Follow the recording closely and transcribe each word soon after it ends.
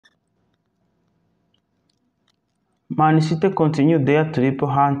Man City continued their triple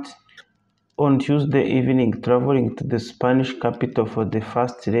hunt on Tuesday evening, traveling to the Spanish capital for the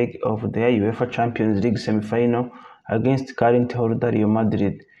first leg of their UEFA Champions League semi-final against current holder Real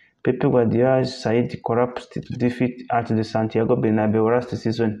Madrid. Pep Guardiola's side collapsed to defeat at the Santiago Bernabéu last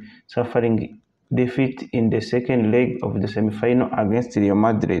season, suffering defeat in the second leg of the semi-final against Real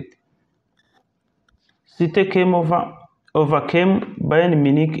Madrid. City overcame Bayern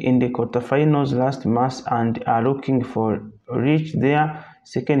Munich in the quarterfinals last March and are looking for reach their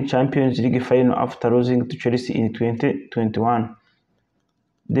second Champions League final after losing to Chelsea in 2021.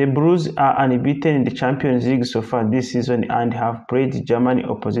 The Blues are unbeaten in the Champions League so far this season and have played German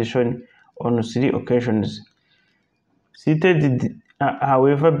opposition on 3 occasions. City did,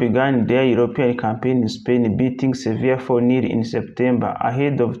 however, began their European campaign in Spain, beating Sevilla 4-0 in September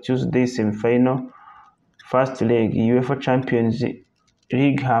ahead of Tuesday's semi-final first leg. UEFA Champions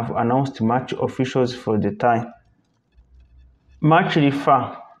League have announced match officials for the time. Match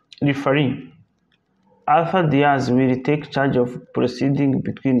referee Alpha Diaz will take charge of proceedings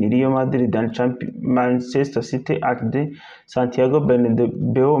between Real Madrid and Manchester City at the Santiago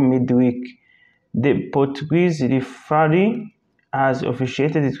Bernabéu midweek. The Portuguese referee has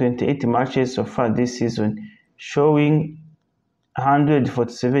officiated 28 matches so far this season, showing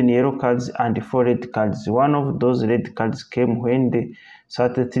 147 yellow cards and 4 red cards. One of those red cards came when the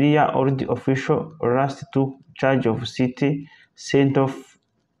 33-year-old official last took charge of City sent off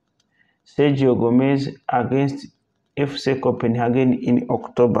Sergio Gomez against FC Copenhagen in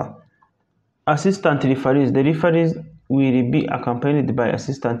October. Assistant referees. The referees will be accompanied by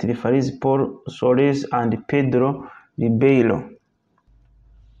assistant referees Paul Soares and Pedro Ribeiro.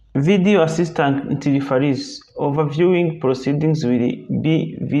 Video assistant referees. Overviewing proceedings will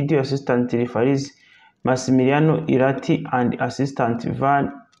be video assistant referees Massimiliano Irati and assistant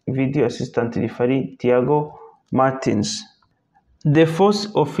VAR video assistant referee Thiago Martins. The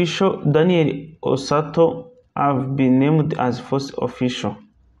fourth official, Daniel Osato, have been named as fourth official.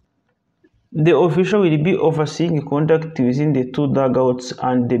 The official will be overseeing conduct within the 2 dugouts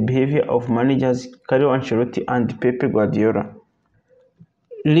and the behavior of managers Carlo Ancelotti and Pep Guardiola.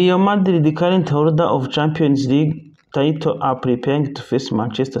 Real Madrid, the current holder of Champions League title, are preparing to face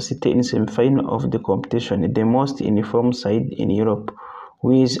Manchester City in semi-final of the competition, the most informed side in Europe,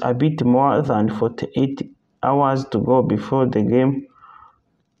 with a bit more than 48 hours to go before the game.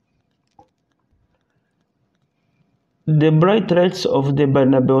 The bright lights of the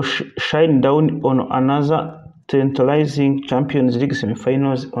Bernabeu shine down on another tantalizing Champions League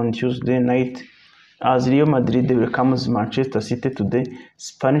semi-finals on Tuesday night as Real Madrid welcomes Manchester City to the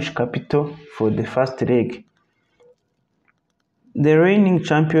Spanish capital for the first leg. The reigning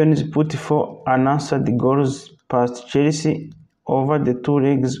champions put 4 unanswered goals past Chelsea over the 2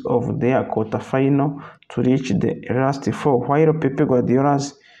 legs of their quarterfinal to reach the last 4, while Pep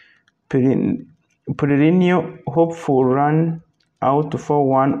Guardiola's perennial hopeful run out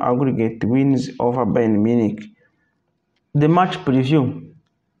 4-1 aggregate wins over Bayern Munich. The match preview.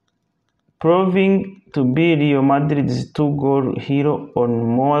 Proving to be Real Madrid's 2-goal hero on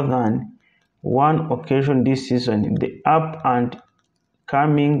more than one occasion this season, the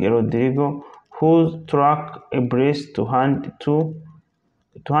up-and-coming Rodrigo, who struck a brace to hand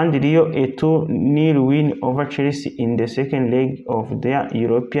Rio a 2-0 win over Chelsea in the second leg of their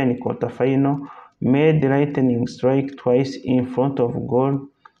European quarterfinal, made lightning strike twice in front of goal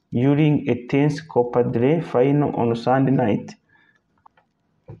during a tense Copa del Rey final on Sunday night.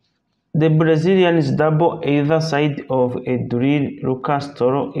 The Brazilians double either side of a drill. Lucas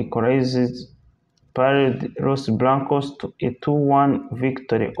Toro equalized Los Blancos to a 2-1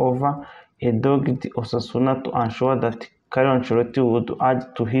 victory over a dogged Osasuna to ensure that Carlo Ancelotti would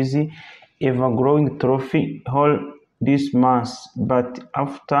add to his ever-growing trophy haul this month. But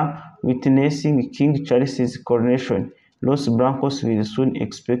after witnessing King Charles's coronation, Los Blancos will soon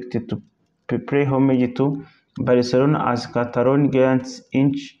expect to pay homage to Barcelona as Catalan giants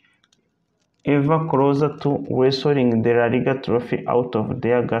inch ever closer to wrestling the La Liga trophy out of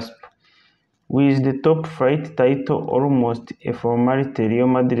their grasp. With the top-flight title almost a formality, Real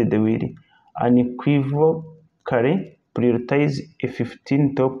Madrid will unequivocally prioritize a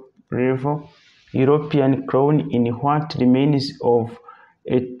 15th top-level European crown in what remains of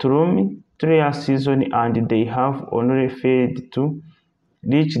a tumultuous season, and they have only failed to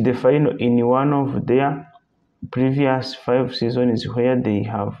reach the final in one of their previous 5 seasons where they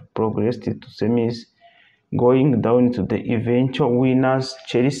have progressed to semis, going down to the eventual winners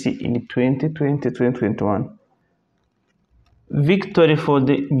Chelsea in 2020-2021. Victory for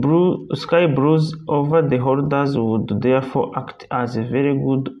the Sky Blues over the holders would therefore act as a very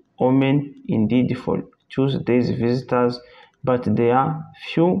good omen indeed for Tuesday's visitors, but there are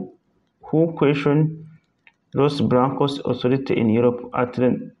few who question Los Blancos' authority in Europe.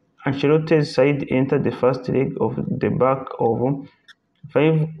 Ancelotti's side entered the first leg of the back of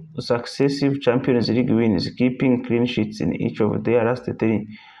 5 successive Champions League wins, keeping clean sheets in each of their last 3,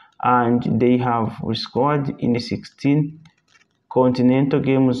 and they have scored in 16 continental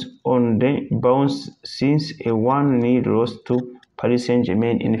games on the bounce since a 1-0 loss to Paris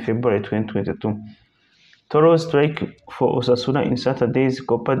Saint-Germain in February 2022. Toro's strike for Osasuna in Saturday's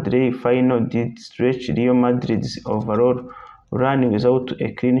Copa del Rey final did stretch Real Madrid's overall run without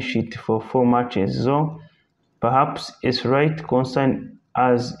a clean sheet for 4 matches, though perhaps a slight concern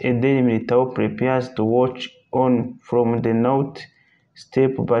as Eden Militao prepares to watch on from the north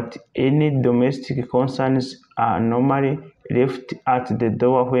step, but any domestic concerns are normally left at the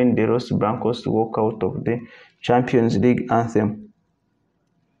door when the Los Blancos walk out of the Champions League anthem.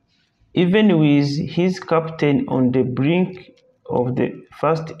 Even with his captain on the brink of the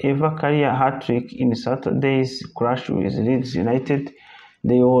first ever career hat-trick in Saturday's clash with Leeds United,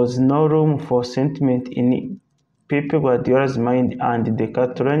 there was no room for sentiment in Pep Guardiola's mind, and the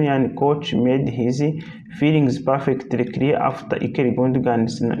Catalonian coach made his feelings perfectly clear after Iker Gundogan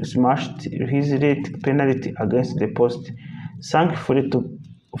smashed his late penalty against the post. Thankfully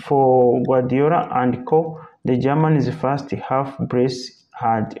for Guardiola and co, the Germans' first half brace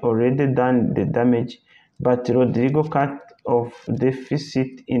had already done the damage, but Rodrigo cut off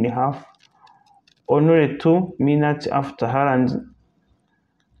deficit in half only 2 minutes after Haaland,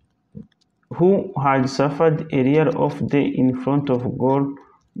 who had suffered a real off day in front of goal,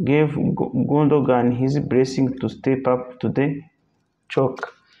 gave Gundogan his blessing to step up to the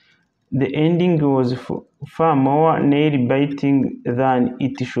chalk. The ending was far more nail-biting than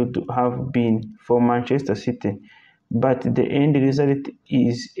it should have been for Manchester City, but the end result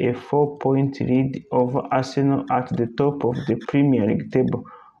is a 4-point lead over Arsenal at the top of the Premier League table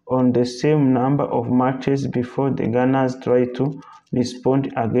on the same number of matches before the Gunners try to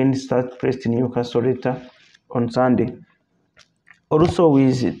respond against third-placed Newcastle later on Sunday. Also,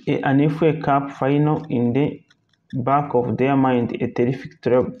 with an FA Cup final in the back of their mind, a terrific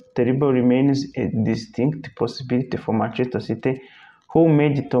treble remains a distinct possibility for Manchester City, who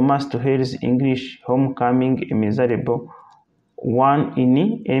made Thomas Tuchel's English homecoming a miserable one in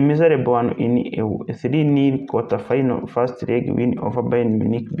a 3-0 quarter-final first leg win over Bayern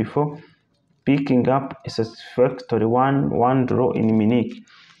Munich before picking up a satisfactory 1-1 draw in Munich.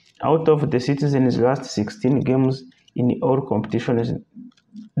 Out of the citizens' last 16 games in all competitions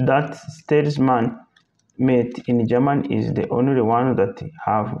that Stelsmann met in Germany is the only one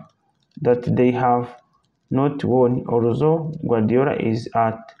that they have not won, although Guardiola is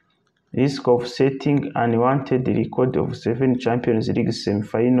at risk of setting an unwanted record of 7 Champions League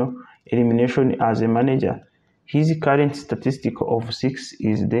semi-final elimination as a manager. His current statistic of 6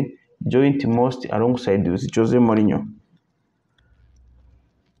 is the joint most alongside with Jose Mourinho.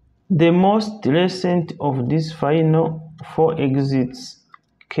 The most recent of these final 4 exits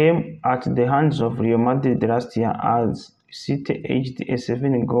came at the hands of Real Madrid last year as City edged a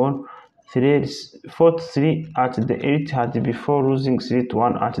 7-goal 4-3 at the Etihad before losing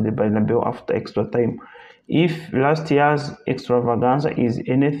 3-1 at the Bernabéu after extra time. If last year's extravaganza is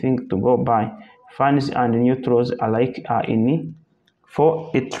anything to go by, fans and neutrals alike are in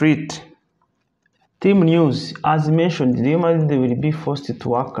for a treat. Team news: as mentioned, Real Madrid will be forced to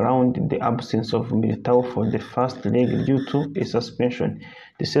work around the absence of Militao for the first leg due to a suspension.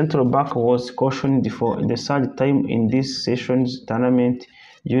 The central back was cautioned for the third time in this session's tournament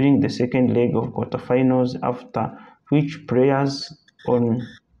during the second leg of quarterfinals, after which players on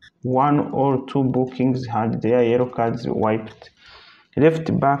 1 or 2 bookings had their yellow cards wiped.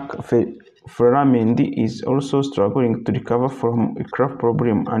 Left back Ferland Mendy is also struggling to recover from a calf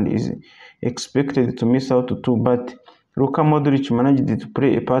problem and is expected to miss out too, but Luka Modric managed to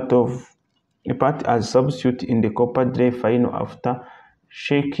play a part as substitute in the Copa del Rey final after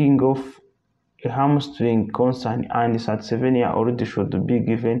shaking off a hamstring concern, and at 7-year-old should be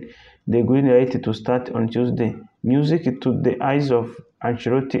given the green light to start on Tuesday. Music to the eyes of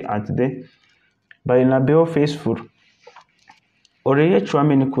Ancelotti at the Bernabéu faithful. Aurelien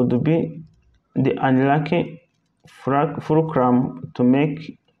Tchouameni could be the unlucky fulcrum to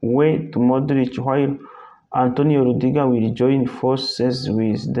make way to Modric, while Antonio Rudiger will join forces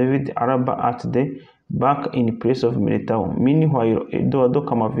with David Alaba at the back in place of Militao. Meanwhile, Eduardo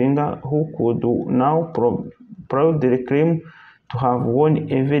Camavinga, who could now proudly claim to have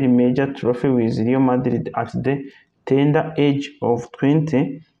won every major trophy with Real Madrid at the tender age of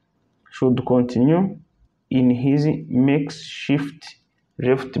 20, should continue in his makeshift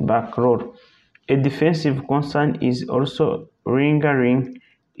left-back role. A defensive concern is also lingering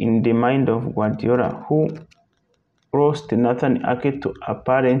in the mind of Guardiola, who lost Nathan Ake to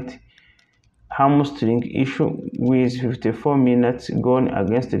apparent hamstring issue with 54 minutes gone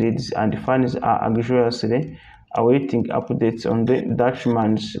against Leeds, and fans are anxiously awaiting updates on the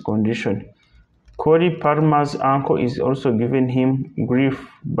Dutchman's condition. Corey Palmer's uncle is also giving him grief,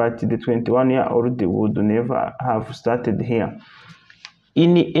 but the 21-year-old would never have started here.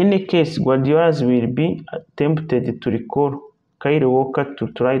 In any case, Guardiola will be tempted to recall Kyle Walker to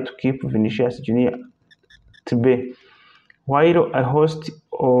try to keep Vinicius Jr. at bay, while a host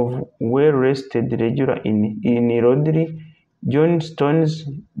of well-rested regulars in Rodri, John Stones,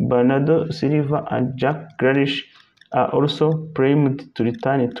 Bernardo Silva, and Jack Grealish are also primed to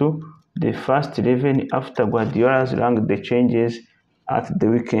return to the first 11 after Guardiola's ranked the changes at the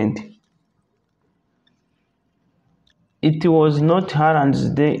weekend. It was not Haaland's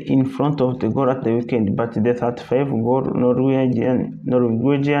day in front of the goal at the weekend, but the 35-goal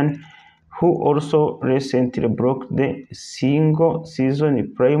Norwegian, who also recently broke the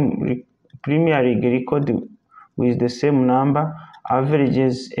single-season Premier League record with the same number,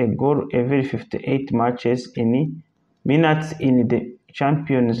 averages a goal every 58 minutes in the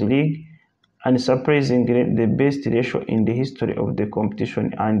Champions League, and surprisingly the best ratio in the history of the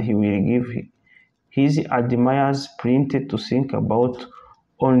competition, and he will give his admirers plenty to think about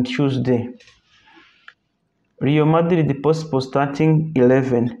on Tuesday. Real Madrid possible starting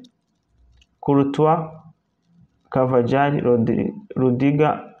 11: Courtois, Carvajal,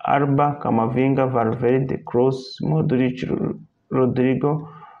 Rudiger, Alba, Camavinga, Valverde, Kroos, Modric, Rodrigo,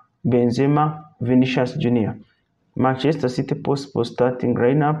 Benzema, Vinicius Jr. Manchester City possible starting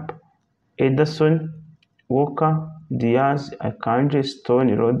lineup: Ederson, Walker, Diaz, Akanji,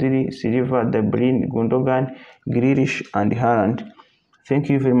 Stone, Rodri, Silva, De Bruyne, Gundogan, Grealish, and Haaland. Thank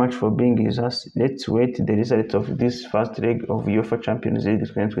you very much for being with us. Let's wait the result of this first leg of UEFA Champions League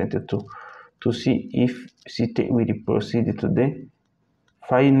 2022 to see if City will proceed to the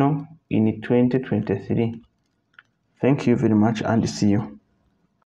final in 2023. Thank you very much and see you.